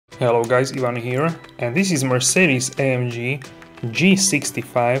Hello guys, Ivan here, and this is Mercedes AMG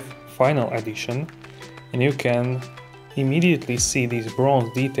G65 Final Edition, and you can immediately see these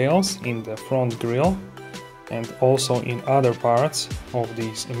bronze details in the front grille and also in other parts of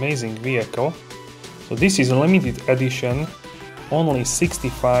this amazing vehicle. So this is a limited edition, only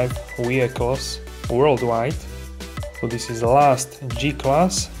 65 vehicles worldwide. So this is the last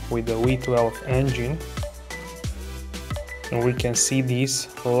G-Class with the V12 engine. And we can see these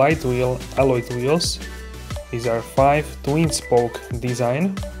light wheel alloy wheels. These are 5 twin spoke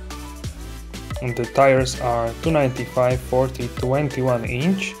design, and the tires are 295 40 21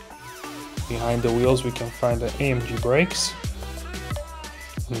 inch. Behind the wheels we can find the AMG brakes,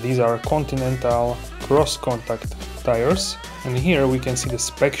 and these are Continental cross contact tires. And here we can see the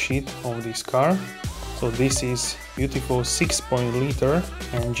spec sheet of this car. So this is beautiful 6.0-liter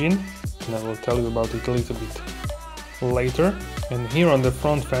engine, and I will tell you about it a little bit later. And here on the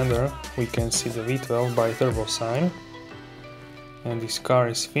front fender we can see the V12 bi-turbo sign, and this car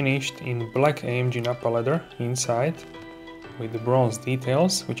is finished in black AMG Nappa leather inside with the bronze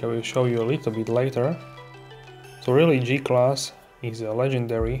details, which I will show you a little bit later. So really G-Class is a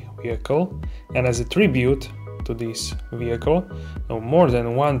legendary vehicle, and as a tribute to this vehicle, more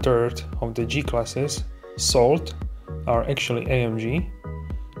than 1/3 of the G-Classes sold are actually AMG.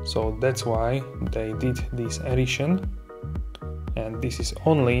 So that's why they did this edition, and this is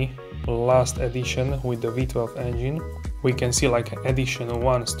only last edition with the V12 engine. We can see like an edition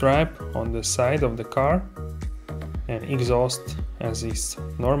 1 stripe on the side of the car, and exhaust as is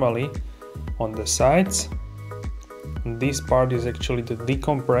normally on the sides. And this part is actually to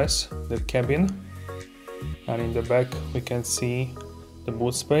decompress the cabin, and in the back we can see the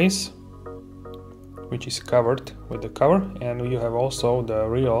boot space, which is covered with the cover, and you have also the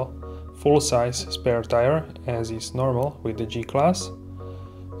real full-size spare tire as is normal with the G-Class.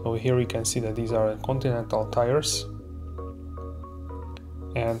 So here you can see that these are Continental tires,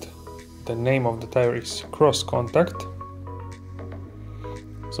 and the name of the tire is Cross Contact.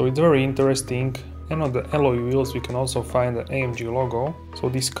 So it's very interesting, and on the alloy wheels we can also find the AMG logo. So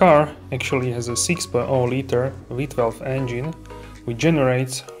this car actually has a 6.0-liter V12 engine which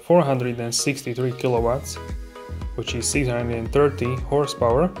generates 463 kilowatts, which is 630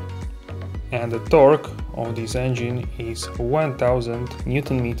 horsepower, and the torque of this engine is 1000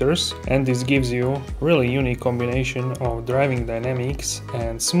 Newton meters, and this gives you really unique combination of driving dynamics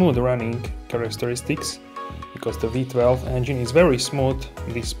and smooth running characteristics, because the V12 engine is very smooth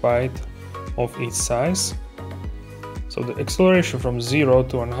despite of its size. So the acceleration from 0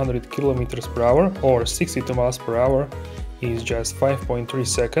 to 100 kilometers per hour or 62 miles per hour is just 5.3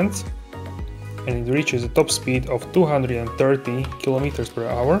 seconds, and it reaches a top speed of 230 kilometers per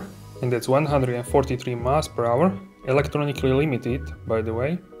hour, and that's 143 miles per hour, electronically limited, by the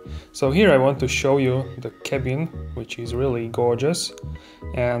way. So here I want to show you the cabin, which is really gorgeous,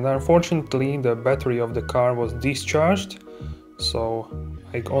 and unfortunately the battery of the car was discharged, so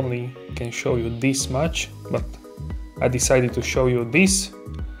I only can show you this much, but I decided to show you this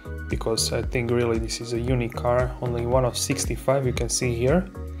because I think really this is a unique car, only one of 65 you can see here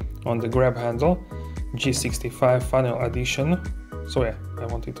on the grab handle, G65 Final Edition. So yeah, I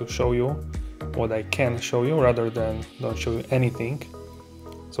wanted to show you what I can show you rather than don't show you anything.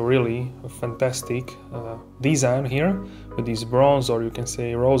 So really a fantastic design here with these bronze, or you can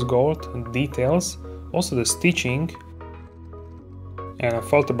say rose gold details, also the stitching, and a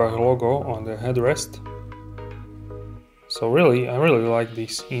Falterbach logo on the headrest. So really, I really like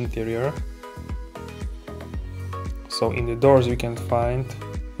this interior. So in the doors we can find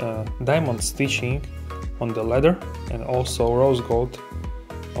diamond stitching on the leather, and also rose gold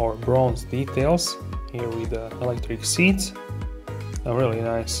or bronze details here with the electric seats. Really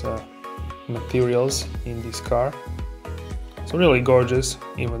nice materials in this car. So really gorgeous,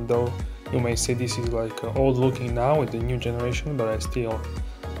 even though you may say this is like old looking now with the new generation, but I still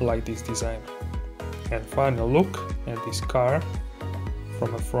like this design. And final look at this car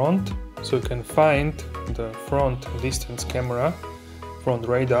from the front. So you can find the front distance camera, front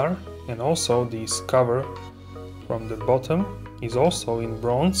radar, and also this cover from the bottom is also in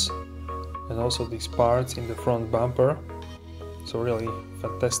bronze, and also these parts in the front bumper. So really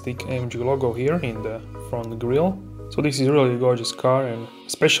fantastic AMG logo here in the front grille. So this is really a gorgeous car, and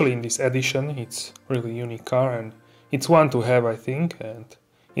especially in this edition it's really unique car, and it's one to have, I think, and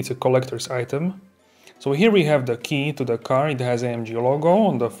it's a collector's item. So here we have the key to the car. It has AMG logo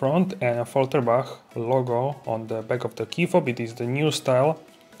on the front and a Falterbach logo on the back of the key fob. It is the new style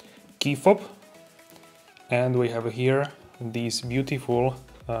key fob, and we have here this beautiful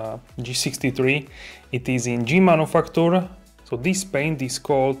G63. It is in G manufacture, So this paint is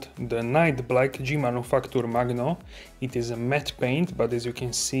called the Night Black G Manufacture Magno. It is a matte paint, but as you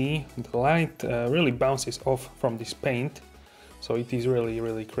can see, the light really bounces off from this paint. So it is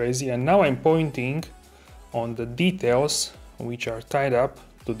really crazy. And now I'm pointing on the details which are tied up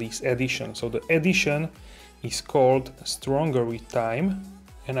to this edition. So the edition is called Stronger with Time,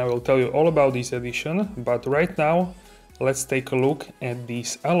 and I will tell you all about this edition, but right now let's take a look at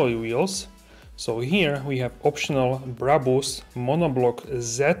these alloy wheels. So here we have optional Brabus Monoblock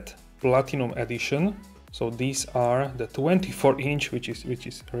Z Platinum Edition. So these are the 24-inch, which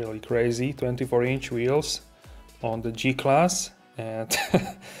is really crazy, 24-inch wheels on the G class, and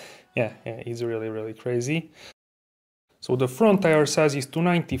yeah, it's really crazy. So the front tire size is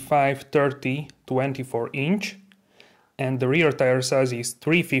 295 30 24-inch, and the rear tire size is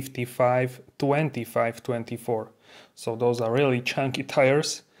 355 25 24. So those are really chunky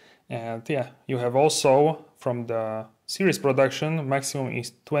tires. And yeah, you have also from the series production, maximum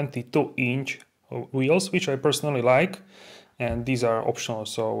is 22-inch wheels, which I personally like, and these are optional.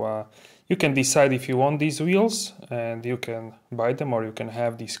 So you can decide if you want these wheels, and you can buy them, or you can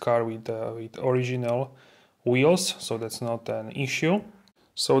have this car with original wheels, so that's not an issue.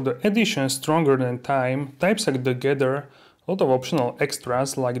 So the edition Stronger Than Time types together a lot of optional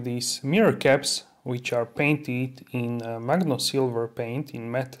extras like these mirror caps, which are painted in Magno silver paint, in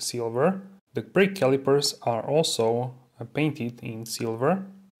matte silver. The brake calipers are also painted in silver.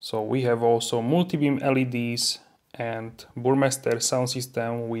 So we have also multi-beam LEDs and Burmester sound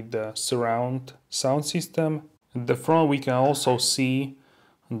system with the surround sound system. At the front we can also see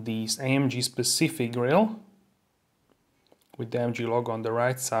this AMG specific grille with the AMG logo on the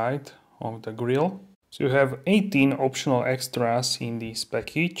right side of the grille. So you have 18 optional extras in this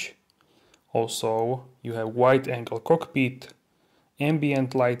package. Also you have wide angle cockpit,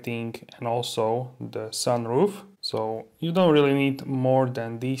 ambient lighting, and also the sunroof. So you don't really need more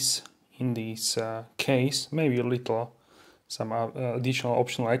than this in this case, maybe a little some additional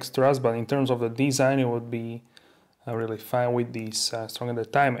optional extras, but in terms of the design it would be really fine with this Stronger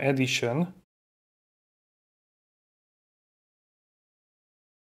Than Time edition.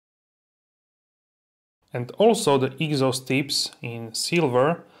 And also the exhaust tips in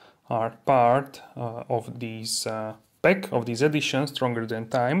silver are part of this pack of this edition Stronger Than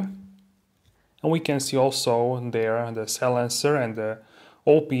Time. And we can see also there the silencer and the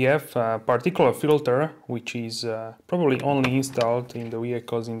OPF particulate filter, which is probably only installed in the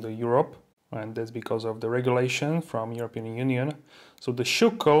vehicles in the Europe, and that's because of the regulation from European Union. So the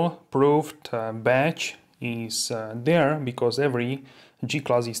Schukel proved badge is there because every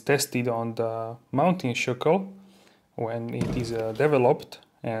G-Class is tested on the mounting Schukel when it is developed,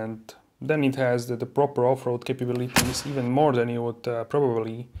 and then it has the proper off-road capabilities, even more than you would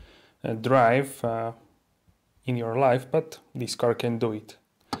probably drive in your life, but this car can do it.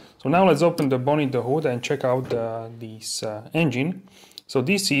 So now let's open the bonnet, the hood, and check out this engine. So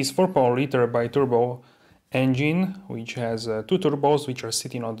this is 4.0-liter bi-turbo engine, which has two turbos which are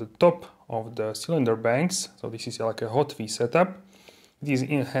sitting on the top of the cylinder banks. So this is like a hot V setup. It is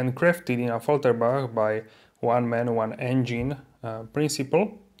handcrafted in a Falterbach by one man, one engine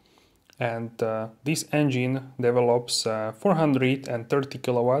principle. And this engine develops 430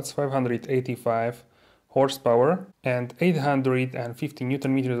 kilowatts, 585 horsepower, and 850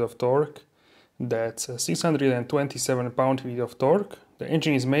 newton meters of torque. That's 627 pound-feet of torque. The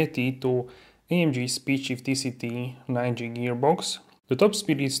engine is mated to AMG Speedshift TCT 9G gearbox. The top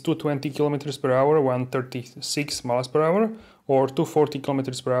speed is 220 km per hour, 136 miles per hour, or 240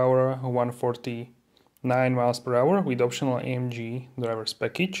 km per hour, 149 miles per hour with optional AMG driver's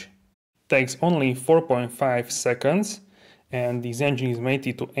package. Takes only 4.5 seconds, and this engine is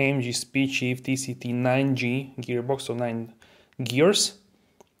mated to AMG Speedshift TCT 9G gearbox, so 9 gears.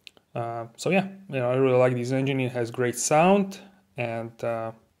 So yeah, I really like this engine. It has great sound, and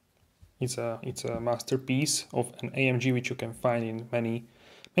it's a masterpiece of an AMG which you can find in many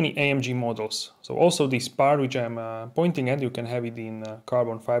AMG models. So also this part which I'm pointing at, you can have it in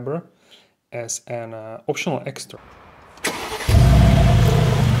carbon fiber as an optional extra.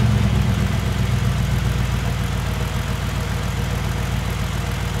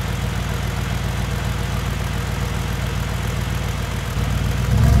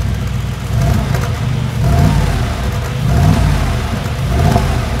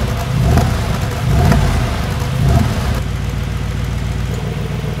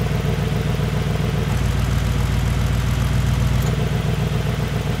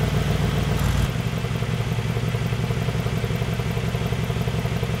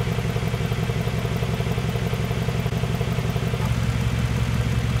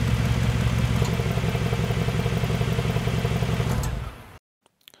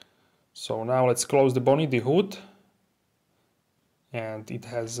 So now let's close the bonnet, the hood, and it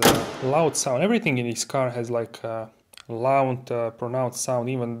has a loud sound. Everything in this car has like a loud, pronounced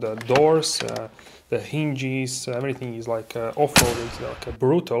sound. Even the doors, the hinges, everything is like off-road, it's like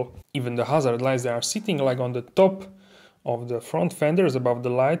brutal. Even the hazard lights, they are sitting like on the top of the front fenders above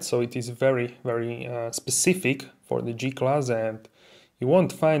the lights, so it is very, very specific for the G-Class, and you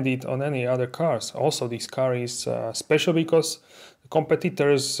won't find it on any other cars. Also, this car is special because the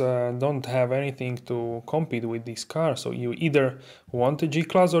competitors don't have anything to compete with this car. So you either want a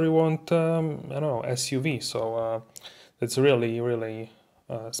G-Class or you want, I don't know, SUV. So it's really, really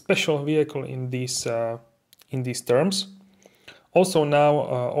special vehicle in these terms. Also now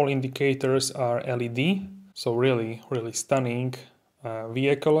all indicators are LED. So really, really stunning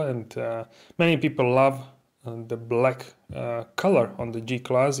vehicle, and many people love the black color on the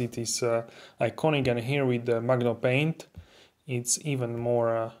G-Class. It is iconic, and here with the Magno paint it's even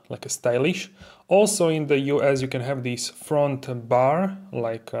more like a stylish. Also in the US you can have this front bar,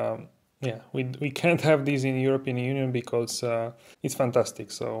 like yeah, we can't have this in the European Union because it's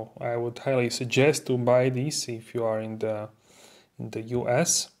fantastic. So I would highly suggest to buy this if you are in the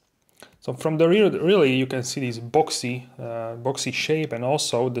US. So from the rear, really, you can see this boxy shape, and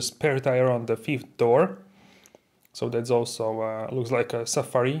also the spare tire on the fifth door. So that's also looks like a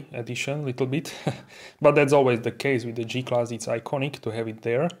Safari edition, little bit, but that's always the case with the G-Class. It's iconic to have it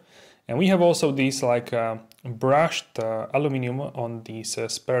there. And we have also this like brushed aluminum on this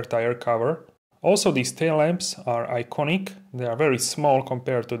spare tire cover. Also, these tail lamps are iconic. They are very small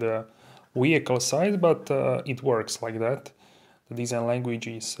compared to the vehicle size, but it works like that. The design language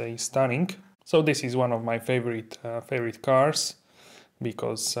is stunning. So this is one of my favorite cars,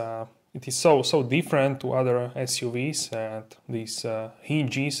 because it is so different to other SUVs, and these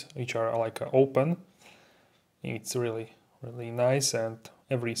hinges which are like open. It's really nice, and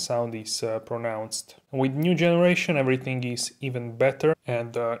every sound is pronounced. With new generation everything is even better,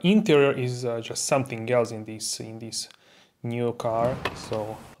 and the interior is just something else in this new car.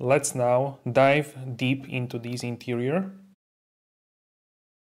 So let's now dive deep into this interior.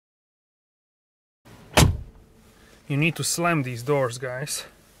 You need to slam these doors, guys.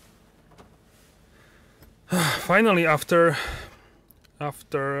 Finally, after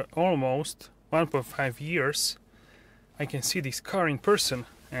almost 1.5 years, I can see this car in person,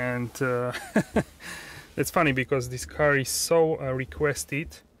 and it's funny because this car is so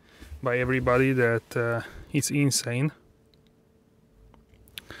requested by everybody that it's insane.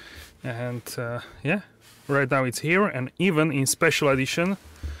 And yeah, right now it's here, and even in special edition,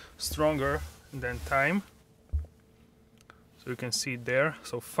 stronger than time. So you can see it there.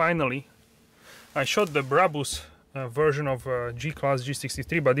 So finally, I shot the Brabus version of G-Class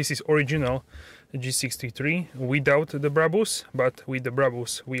G63, but this is original G63 without the Brabus, but with the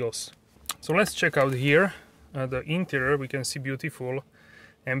Brabus wheels. So let's check out here the interior. We can see beautiful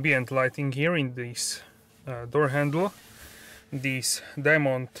ambient lighting here in this door handle. This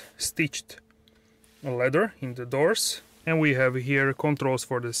diamond stitched leather in the doors, and we have here controls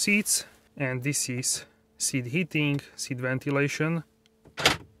for the seats, and this is seat heating, seat ventilation.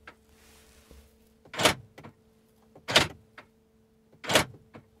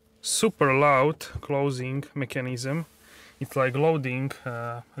 Super loud closing mechanism. It's like loading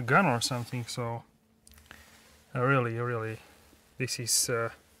a gun or something. So really this is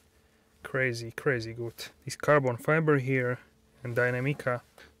crazy good. This carbon fiber here and Dynamica.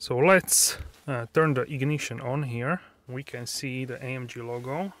 So let's turn the ignition on here. We can see the AMG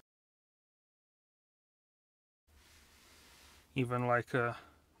logo. Even like a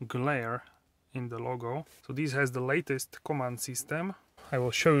glare in the logo. So this has the latest command system. I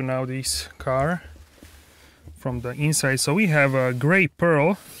will show you now this car from the inside. So we have a gray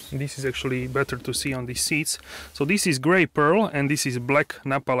pearl. This is actually better to see on the seats. So this is gray pearl, and this is black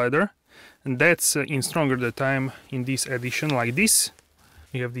Napa leather, and that's in stronger the time in this edition, like this.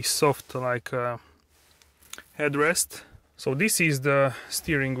 We have this soft like headrest. So this is the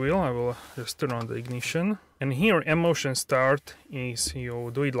steering wheel. I will just turn on the ignition. And here emotion start is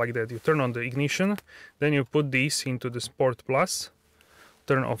you do it like that. You turn on the ignition, then you put this into the Sport Plus,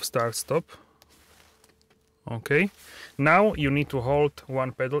 turn off start stop. Okay. Now you need to hold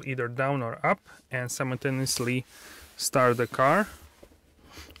one pedal either down or up and simultaneously start the car,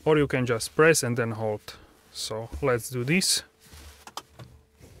 or you can just press and then hold. So let's do this.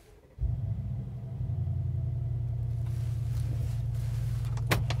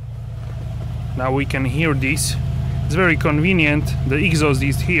 Now we can hear this. It's very convenient. The exhaust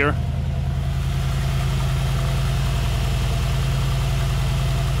is here.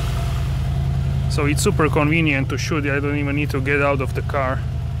 So it's super convenient to shoot. I don't even need to get out of the car.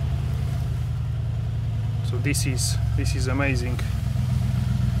 So this is amazing.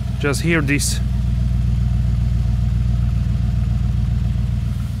 Just hear this.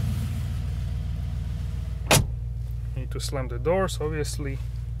 Need to slam the doors, obviously.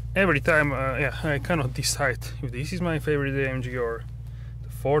 Every time, yeah, I cannot decide if this is my favorite AMG or the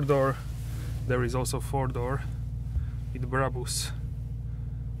 4-door. There is also 4-door with Brabus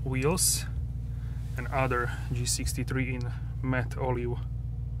wheels and other G63 in matte olive.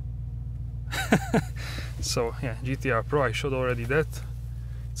 So yeah, GTR Pro, I showed already that.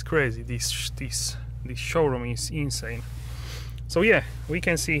 It's crazy. This showroom is insane. So yeah, we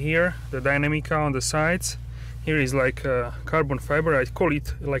can see here the Dynamica on the sides. Here is like a carbon fiber. I call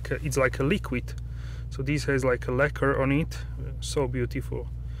it like it's like a liquid. So this has like a lacquer on it. So beautiful.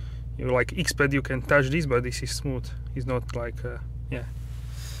 You like X-Pad, you can touch this, but this is smooth. It's not like yeah,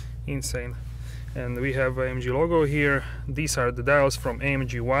 insane. And we have AMG logo here. These are the dials from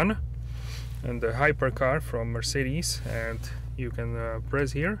AMG 1 and the hypercar from Mercedes. And you can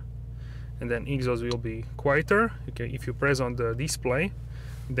press here, and then exhaust will be quieter. Okay, if you press on the display,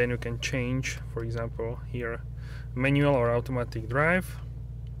 then you can change, for example, here manual or automatic drive,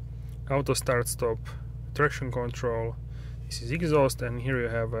 auto start stop, traction control. This is exhaust, and here you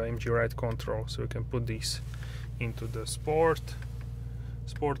have AMG ride control, so you can put this into the sport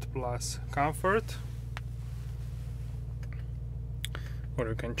plus comfort, or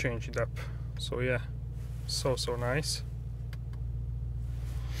you can change it up. So yeah, so nice.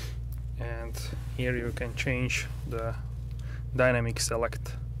 And here you can change the dynamic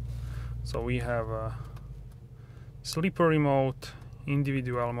select. So we have a slippery mode,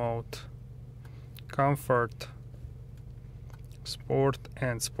 individual mode, comfort, sport,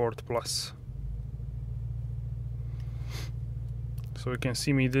 and sport plus. So you can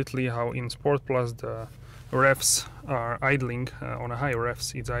see immediately how in sport plus the revs are idling. On a high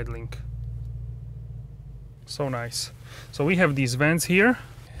revs it's idling. So nice. So we have these vents here,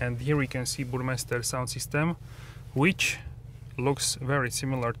 and here we can see Burmester sound system, which looks very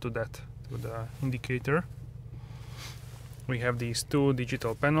similar to that, to the indicator. We have these two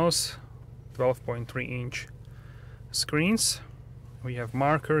digital panels, 12.3-inch screens. We have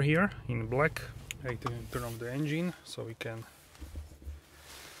marker here in black. I can turn off the engine so you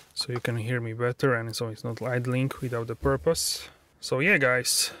can hear me better, and so it's not idling without the purpose. So yeah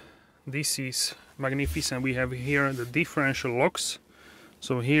guys, this is magnificent. We have here the differential locks.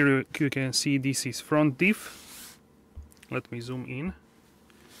 So here you can see this is front diff. Let me zoom in.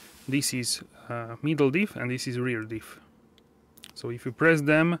 This is middle diff, and this is rear diff. So if you press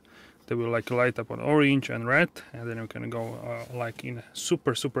them, they will like light up on orange and red, and then you can go like in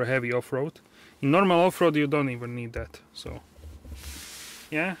super heavy off-road. In normal off-road you don't even need that. So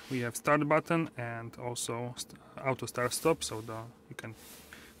yeah, we have start button and also auto start stop, so you can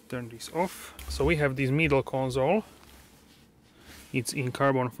turn this off. So we have this middle console. It's in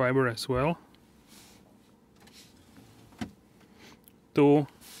carbon fiber as well. Two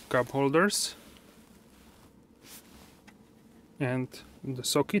cup holders and the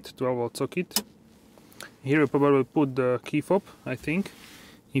socket, 12-volt socket. Here you probably put the key fob, I think,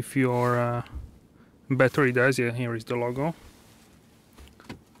 if your battery dies. Yeah, here is the logo.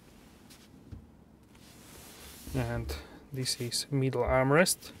 And this is middle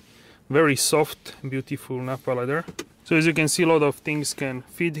armrest, very soft, beautiful Nappa leather. So as you can see, a lot of things can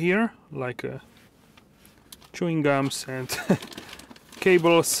fit here, like chewing gums and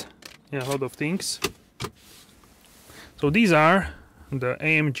cables, yeah, a lot of things. So these are the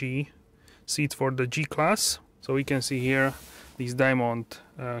AMG seats for the G class. So we can see here this diamond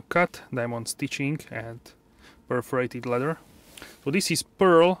cut, diamond stitching, and perforated leather. So this is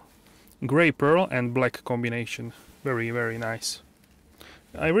pearl, gray pearl and black combination. Very nice.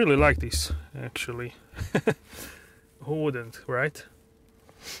 I really like this actually. Who wouldn't, right?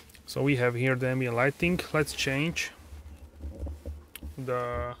 So we have here the ambient lighting. Let's change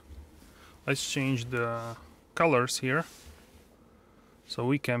the colors here. So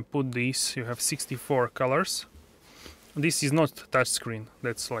we can put these. You have 64 colors. This is not touchscreen.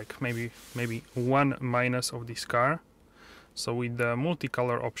 That's like maybe one minus of this car. So with the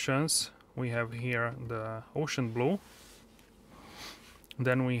multicolor options, we have here the ocean blue.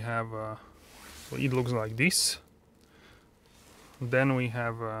 Then we have so it looks like this. Then we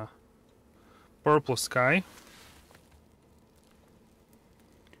have purple sky,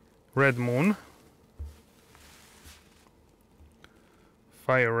 red moon,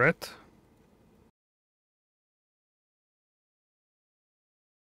 fire red,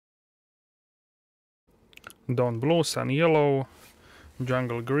 dawn blue, sun yellow,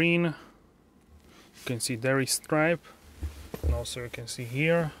 jungle green. You can see there is stripe, and also you can see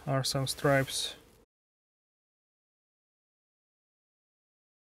here are some stripes.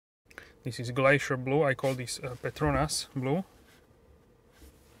 This is glacier blue. I call this Petronas blue.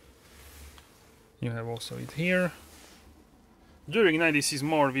 You have also it here. During night this is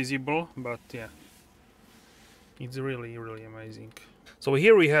more visible, but yeah, it's really amazing. So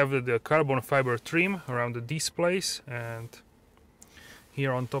here we have the carbon fiber trim around the displays, and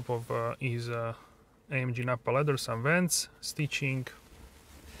here on top of is AMG Nappa leather, some vents, stitching,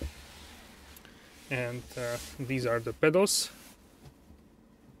 and these are the pedals,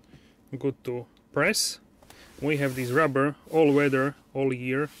 good to press. We have this rubber, all weather, all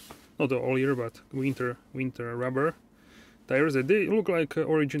year, not all year but winter rubber tires. They look like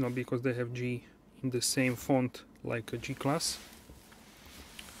original because they have G in the same font like a G class.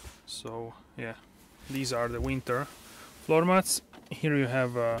 So yeah, these are the winter floor mats. Here you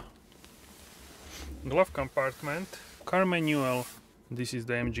have a glove compartment, car manual. This is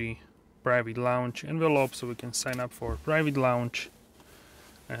the AMG private lounge envelope, so we can sign up for private lounge.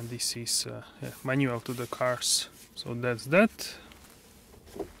 And this is yeah, manual to the cars. So that's that.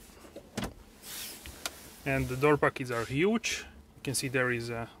 And the door pockets are huge. You can see there is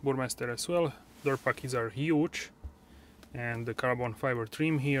a Burmester as well. Door pockets are huge. And the carbon fiber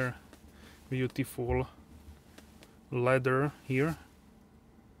trim here. Beautiful leather here.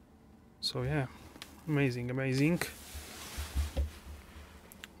 So yeah, amazing.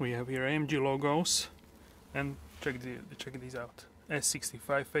 We have here AMG logos, and check these out.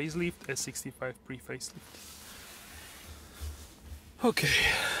 S65 facelift, S65 pre-facelift.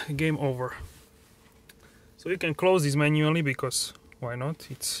 Okay, game over. So you can close this manually because why not?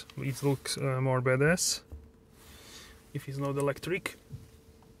 It looks more badass if it's not electric.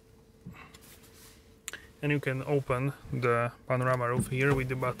 And you can open the panorama roof here with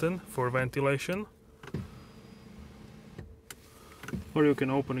the button for ventilation, or you can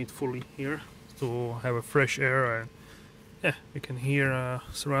open it fully here to have a fresh air, and yeah, you can hear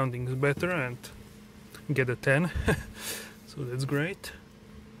surroundings better and get a 10. So that's great.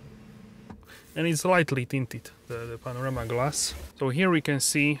 And it's lightly tinted, the panorama glass. So here we can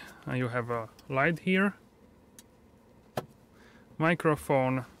see you have a light here,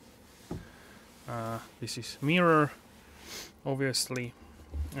 microphone, this is mirror obviously,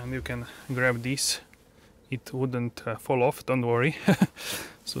 and you can grab this, it wouldn't fall off, don't worry.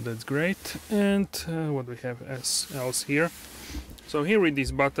 So that's great. And what we have else here? So here with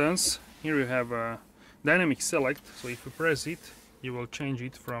these buttons, here you have a dynamic select, so if you press it you will change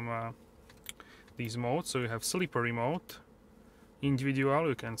it from these modes. So you have slippery mode, individual,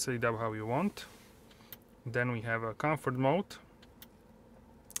 you can set it up how you want. Then we have a comfort mode,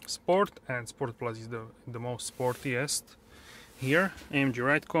 sport, and sport plus is the most sportiest. Here AMG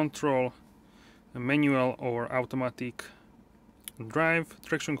ride control, a manual or automatic drive,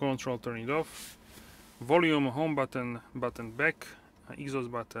 traction control, turn it off, volume, home button, button back,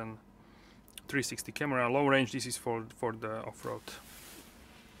 exhaust button, 360 camera, low range, this is for the off-road.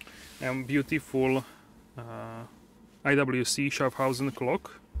 And beautiful IWC Schaffhausen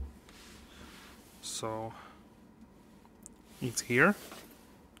clock, so it's here.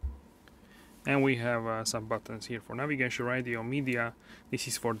 And we have some buttons here for navigation, radio, media. This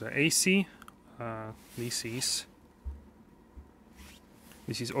is for the AC. This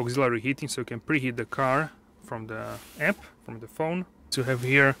is auxiliary heating, so you can preheat the car from the app, from the phone. So you have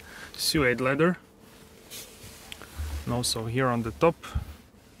here suede leather, and also here on the top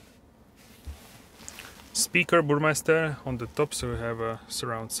speaker Burmester on the top, so you have a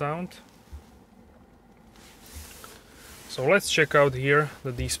surround sound. So let's check out here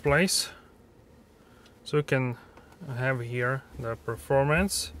the displays. So you can have here the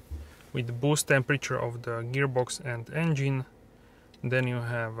performance with the boost temperature of the gearbox and engine. Then you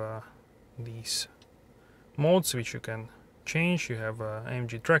have these modes which you can change. You have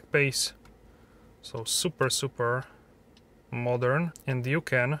AMG track pace, so super modern, and you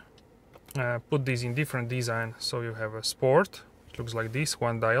can put these in different design. So you have a sport, it looks like this,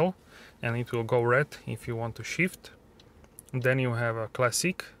 one dial, and it will go red if you want to shift. And then you have a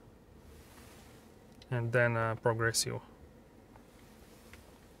classic, and then progressive.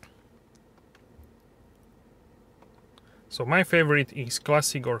 So my favorite is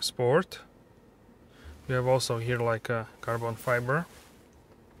classic or sport. We have also here like a carbon fiber,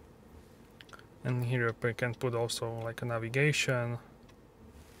 and here you can put also like a navigation,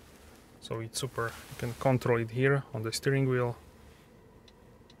 so it's super. You can control it here on the steering wheel.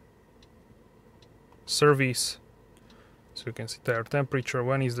 Service, so you can see tire temperature,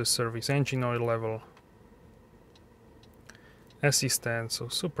 when is the service, engine oil level, assistant, so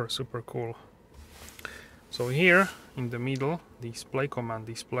super cool. So here in the middle display, command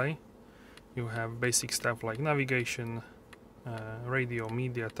display, you have basic stuff like navigation, radio,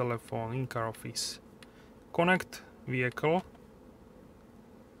 media, telephone, in-car office. Connect vehicle,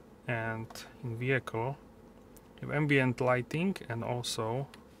 and in vehicle you have ambient lighting, and also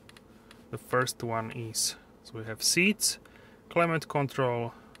the first one is, so we have seats, climate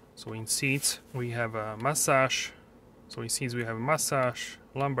control. So in seats we have a massage. So in seats we have massage,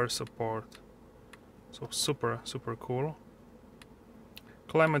 lumbar support. So super cool.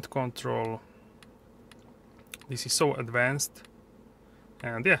 Climate control. This is so advanced,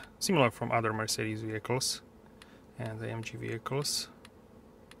 and yeah, similar from other Mercedes vehicles and the AMG vehicles.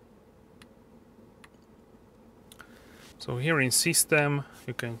 So here in system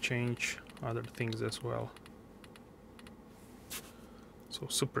you can change other things as well. So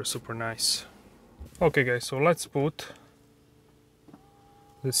super nice. Okay guys, so let's put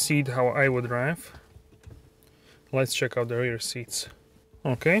the seat how I would drive. Let's check out the rear seats.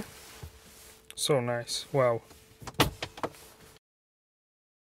 Okay, so nice, wow.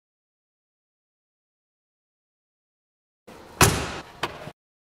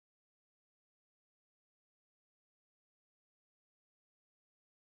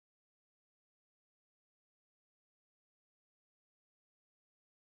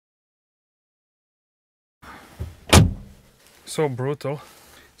 So brutal.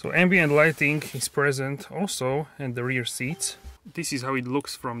 So ambient lighting is present also in the rear seats. This is how it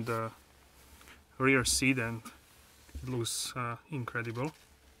looks from the rear seat, and it looks incredible.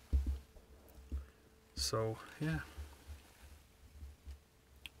 So yeah,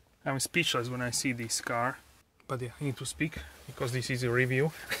 I'm speechless when I see this car, but yeah, I need to speak because this is a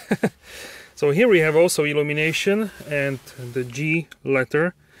review. So here we have also illumination and the G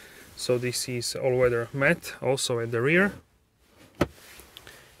letter. So this is all-weather matte also at the rear.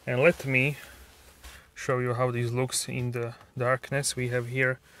 And let me show you how this looks in the darkness. We have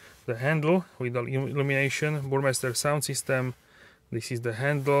here the handle with the illumination, Burmester sound system. This is the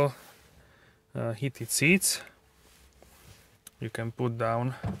handle, heated seats. You can put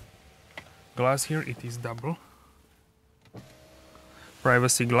down glass here, it is double.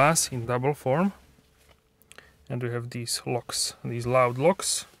 Privacy glass in double form. And we have these locks, these loud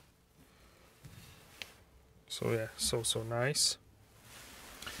locks. So yeah, so nice.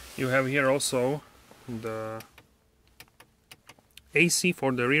 You have here also the AC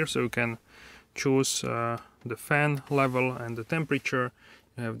for the rear, so you can choose the fan level and the temperature.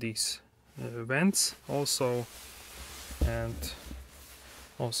 You have these vents also, and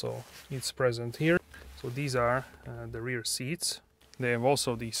also it's present here. So these are the rear seats. They have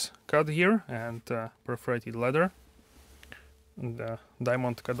also this cut here and perforated leather, and the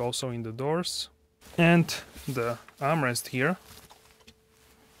diamond cut also in the doors, and the armrest here.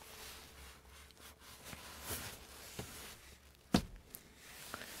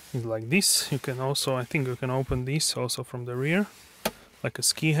 Is like this. You can also, I think you can open this also from the rear, like a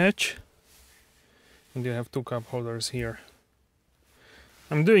ski hatch, and you have two cup holders here.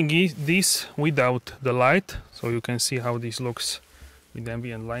 I'm doing this without the light, so you can see how this looks with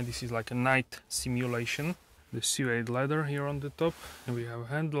ambient light. This is like a night simulation. The suede leather here on the top, and we have a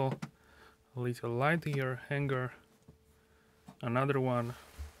handle, a little light here, hanger, another one.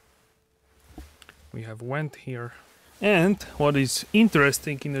 We have vent here. And what is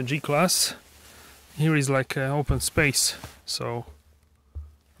interesting in the G-Class, here is like an open space. So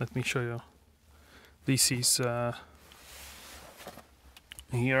let me show you. This is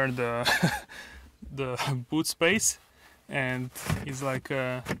here the the boot space, and it's like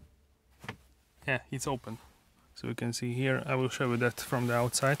yeah, it's open. So you can see here. I will show you that from the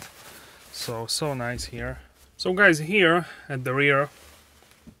outside. So nice here. So guys, here at the rear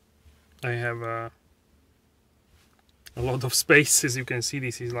I have a lot of space. As you can see,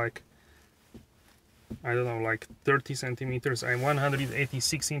 this is like, I don't know, like 30 centimeters. I'm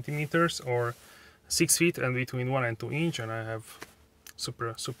 186 centimeters or 6 feet and between 1 and 2 inch, and I have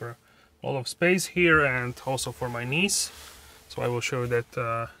super lot of space here, and also for my knees. So I will show you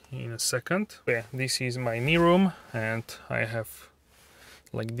that in a second. Yeah, this is my knee room, and I have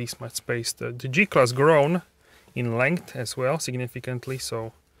like this much space. The G-Class grown in length as well significantly,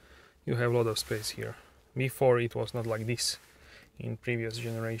 so you have a lot of space here. Before it was not like this in previous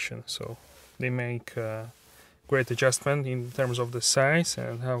generation, so they make great adjustment in terms of the size.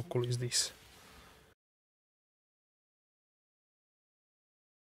 And how cool is this?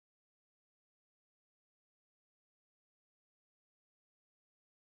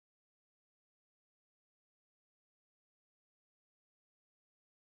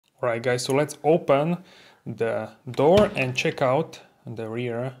 Alright guys, so let's open the door and check out the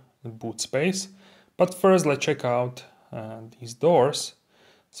rear boot space. But first let's check out these doors.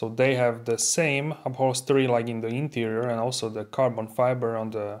 So they have the same upholstery like in the interior, and also the carbon fiber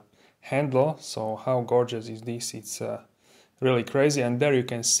on the handle. So how gorgeous is this? It's really crazy. And there you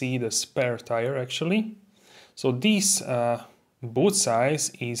can see the spare tire actually. So this boot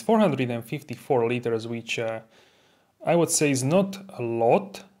size is 454 liters, which I would say is not a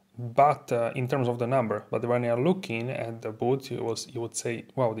lot, but in terms of the number. But when you're looking at the boot, you would say,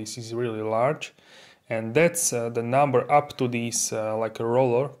 wow, this is really large. And that's the number up to this like a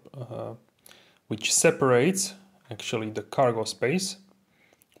roller, which separates actually the cargo space.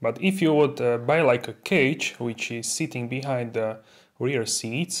 But if you would buy like a cage, which is sitting behind the rear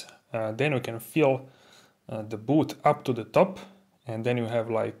seats, then you can fill the boot up to the top, and then you have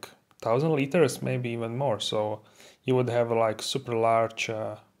like 1000 liters, maybe even more. So you would have like super large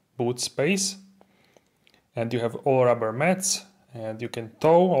boot space, and you have all rubber mats, and you can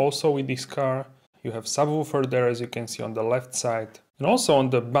tow also with this car. You have subwoofer there, as you can see on the left side, and also on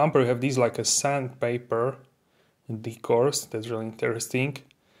the bumper you have these like a sandpaper decors. That's really interesting.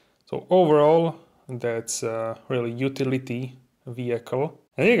 So overall, that's a really utility vehicle.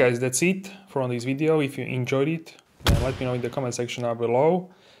 And yeah guys, that's it for this video. If you enjoyed it, then let me know in the comment section down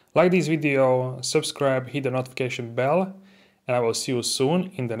below. Like this video, subscribe, hit the notification bell, and I will see you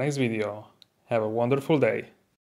soon in the next video. Have a wonderful day.